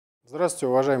Здравствуйте,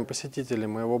 уважаемые посетители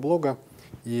моего блога.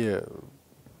 И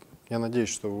я надеюсь,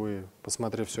 что вы,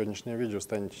 посмотрев сегодняшнее видео,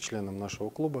 станете членом нашего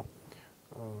клуба,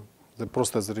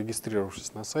 просто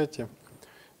зарегистрировавшись на сайте.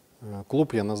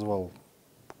 Клуб я назвал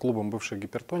клубом бывших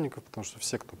гипертоников, потому что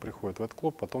все, кто приходит в этот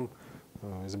клуб, потом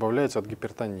избавляются от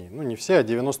гипертонии. Ну, не все, а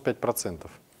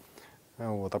 95%.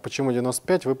 Вот. А почему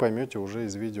 95%, вы поймете уже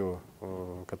из видео,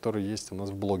 которые есть у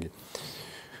нас в блоге.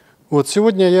 Вот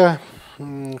сегодня я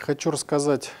хочу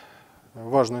рассказать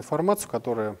важную информацию, с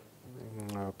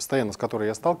которой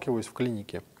я сталкиваюсь в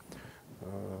клинике,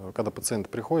 когда пациенты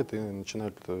приходят и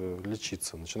начинают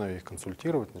лечиться, начинаю их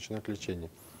консультировать, начинают лечение.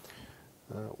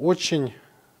 Очень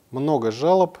много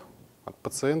жалоб от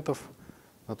пациентов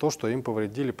на то, что им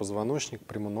повредили позвоночник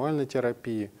при мануальной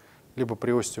терапии, либо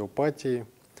при остеопатии,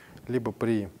 либо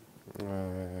при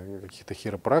каких-то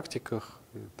хиропрактиках.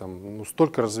 Там, ну,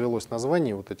 столько развелось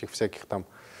названий вот этих всяких там,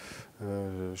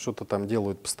 что-то там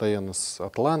делают постоянно с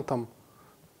атлантом,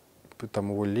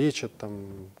 там его лечат,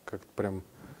 там как-то прям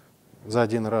за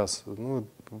один раз. Ну,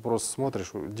 просто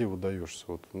смотришь, диву даешься.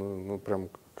 Вот, ну прям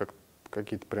как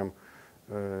какие-то прям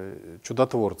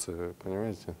чудотворцы,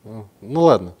 понимаете? Ну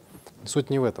ладно, суть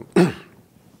не в этом.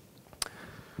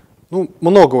 Ну,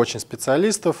 много очень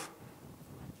специалистов.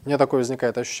 У меня такое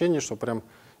возникает ощущение, что прям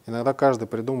иногда каждый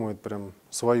придумывает прям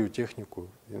свою технику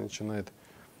и начинает,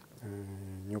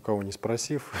 ни у кого не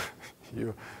спросив,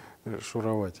 ее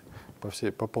шуровать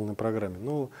по полной программе.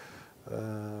 Ну,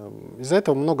 из-за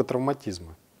этого много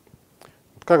травматизма.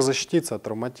 Как защититься от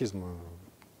травматизма?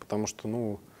 Потому что,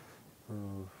 ну,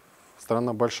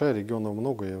 страна большая, регионов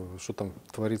много, что там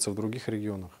творится в других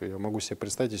регионах. Я могу себе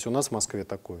представить, если у нас в Москве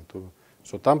такое, то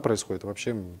что там происходит,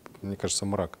 вообще, мне кажется,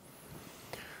 мрак.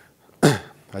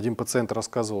 Один пациент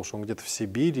рассказывал, что он где-то в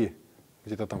Сибири,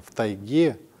 где-то там в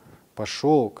тайге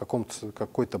пошел,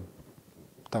 какой-то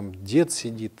там дед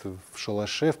сидит в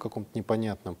шалаше в каком-то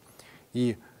непонятном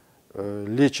и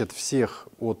лечит всех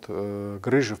от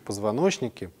грыжи в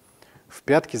позвоночнике, в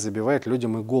пятки забивает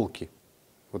людям иголки.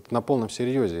 Вот на полном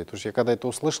серьезе. Потому что я когда это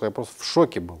услышал, я просто в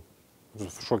шоке был.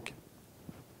 В шоке.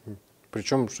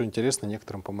 Причем, что интересно,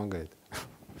 некоторым помогает.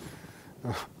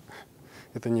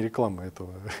 Это не реклама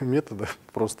этого метода,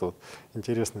 просто вот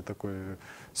интересный такой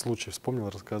случай вспомнил,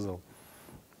 рассказал.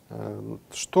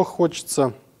 Что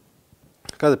хочется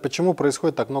сказать, почему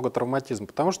происходит так много травматизма?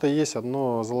 Потому что есть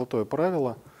одно золотое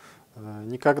правило: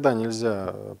 никогда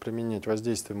нельзя применять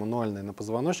воздействие мануальное на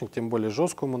позвоночник, тем более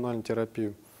жесткую мануальную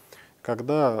терапию,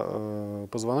 когда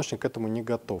позвоночник к этому не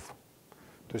готов.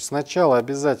 То есть сначала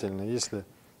обязательно, если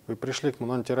вы пришли к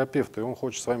мануальному терапевту, и он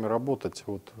хочет с вами работать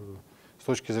вот, с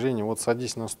точки зрения, вот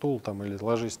садись на стул там, или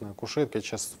ложись на кушетку, я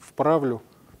сейчас вправлю.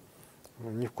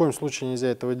 Ни в коем случае нельзя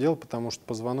этого делать, потому что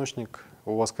позвоночник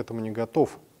у вас к этому не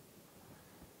готов.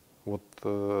 Вот,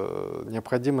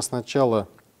 необходимо сначала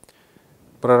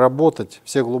проработать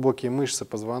все глубокие мышцы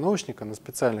позвоночника на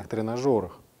специальных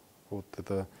тренажерах. Вот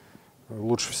это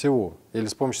лучше всего. Или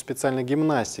с помощью специальной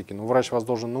гимнастики. Но врач вас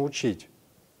должен научить,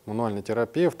 мануальный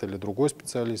терапевт или другой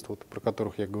специалист, вот, про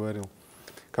которых я говорил,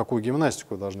 какую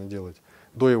гимнастику должны делать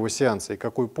до его сеанса и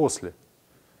какую после.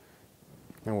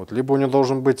 Вот. Либо у него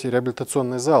должен быть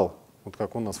реабилитационный зал, вот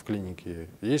как у нас в клинике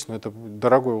есть, но это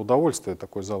дорогое удовольствие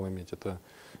такой зал иметь, это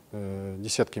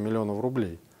десятки миллионов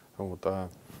рублей. Вот. А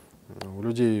у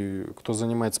людей, кто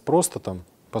занимается просто там,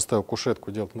 поставил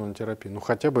кушетку, делать мануальную терапию, ну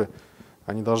хотя бы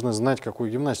они должны знать, какую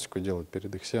гимнастику делать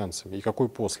перед их сеансами и какую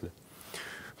после.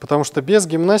 Потому что без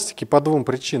гимнастики по двум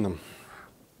причинам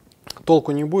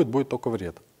толку не будет, будет только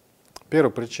вред. Первая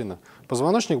причина: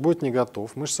 позвоночник будет не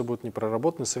готов, мышцы будут не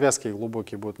проработаны, связки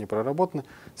глубокие будут не проработаны,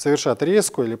 совершат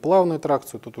резкую или плавную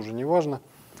тракцию, тут уже не важно,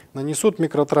 нанесут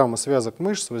микротравмы связок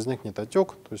мышц, возникнет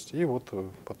отек, то есть, и вот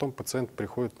потом пациент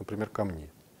приходит, например, ко мне.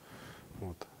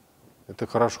 Вот. Это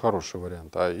хороший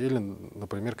вариант. Или,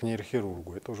 например, к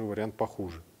нейрохирургу, это уже вариант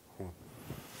похуже. Вот.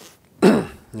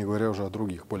 Не говоря уже о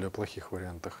других, более плохих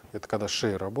вариантах. Это когда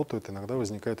шея работает, иногда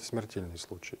возникают и смертельные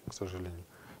случаи, к сожалению,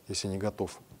 если не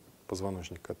готов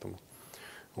позвоночник к этому.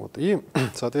 Вот. И,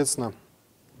 соответственно,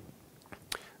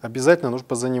 обязательно нужно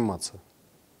позаниматься.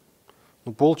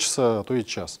 Ну, полчаса, а то и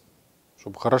час,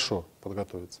 чтобы хорошо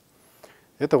подготовиться.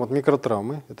 Это вот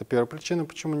микротравмы. Это первая причина,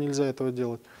 почему нельзя этого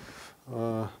делать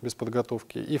без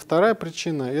подготовки. И вторая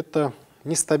причина — это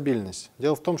нестабильность.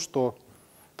 Дело в том, что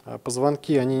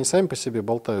позвонки, они не сами по себе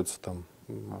болтаются там,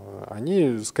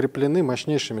 они скреплены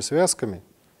мощнейшими связками.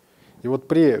 И вот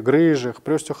при грыжах,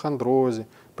 при остеохондрозе,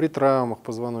 при травмах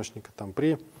позвоночника, там,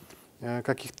 при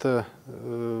каких-то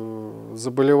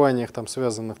заболеваниях, там,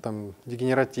 связанных там,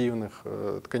 дегенеративных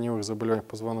тканевых заболеваниях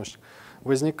позвоночника,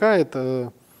 возникает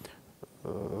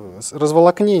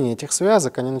разволокнение этих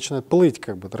связок, они начинают плыть,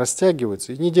 как бы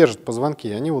растягиваются и не держат позвонки,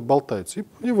 и они вот болтаются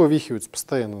и вывихиваются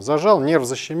постоянно. Зажал, нерв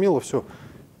защемило, все,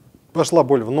 пошла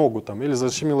боль в ногу там, или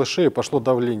защемило шею, пошло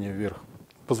давление вверх,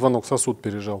 позвонок сосуд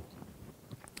пережал.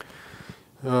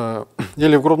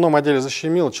 Или в грудном отделе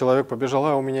защемило, человек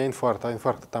побежал, у меня инфаркт, а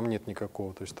инфаркта там нет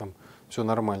никакого, то есть там все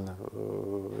нормально.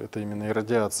 Это именно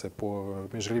иррадиация по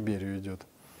межреберью идет.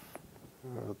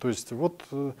 То есть вот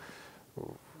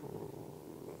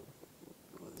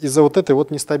из-за вот этой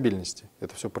вот нестабильности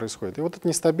это все происходит. И вот эта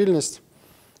нестабильность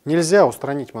нельзя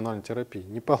устранить мануальной терапией,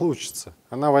 не получится.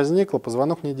 Она возникла,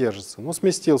 позвонок не держится. Ну,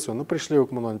 сместился он, ну, пришли вы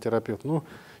к мануальному терапевту, ну,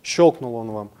 щелкнул он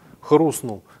вам,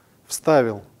 хрустнул,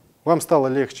 вставил. Вам стало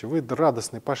легче, вы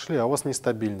радостный пошли, а у вас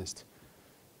нестабильность.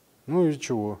 Ну и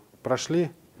чего,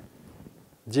 прошли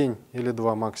день или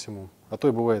два максимум, а то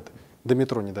и бывает, до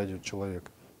метро не дойдет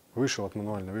человек. Вышел от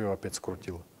мануального, его опять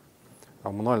скрутило. А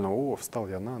у мануального, встал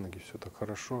я на ноги, все так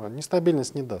хорошо, а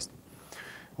нестабильность не даст.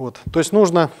 Вот. То есть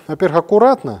нужно, во-первых,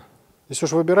 аккуратно, если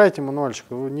уж выбираете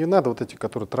мануальщика, не надо вот эти,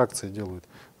 которые тракции делают,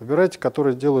 выбирайте,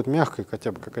 которые делают мягкой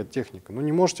хотя бы какая-то техника. Ну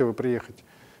не можете вы приехать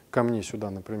ко мне сюда,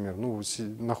 например, ну, вы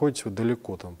находитесь вот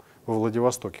далеко, там, во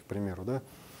Владивостоке, к примеру, да,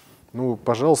 ну,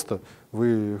 пожалуйста,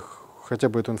 вы хотя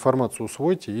бы эту информацию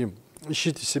усвойте и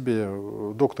ищите себе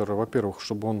доктора, во-первых,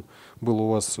 чтобы он был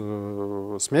у вас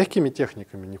с мягкими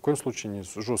техниками, ни в коем случае не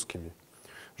с жесткими.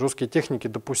 Жесткие техники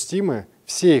допустимы,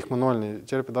 все их мануальные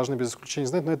терапии должны без исключения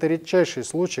знать, но это редчайшие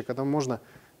случаи, когда можно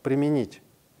применить.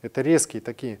 Это резкие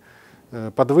такие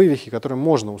подвывихи, которые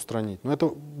можно устранить. Но это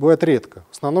бывает редко.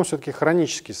 В основном все-таки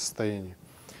хронические состояния.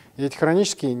 И эти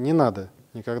хронические не надо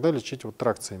никогда лечить вот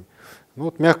тракциями. Ну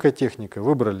вот мягкая техника,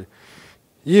 выбрали.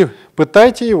 И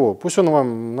пытайте его, пусть он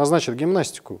вам назначит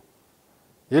гимнастику.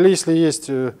 Или если есть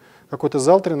какой-то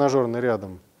зал тренажерный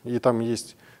рядом, и там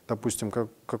есть, допустим,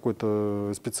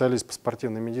 какой-то специалист по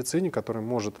спортивной медицине, который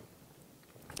может,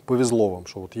 повезло вам,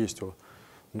 что вот есть его,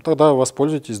 ну тогда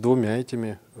воспользуйтесь двумя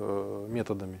этими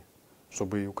методами,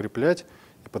 чтобы и укреплять,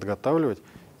 и подготавливать,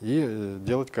 и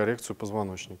делать коррекцию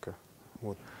позвоночника.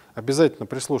 Вот. Обязательно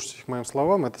прислушайтесь к моим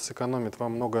словам, это сэкономит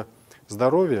вам много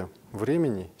здоровья,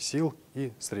 времени, сил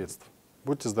и средств.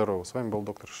 Будьте здоровы. С вами был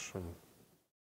доктор Шишонин.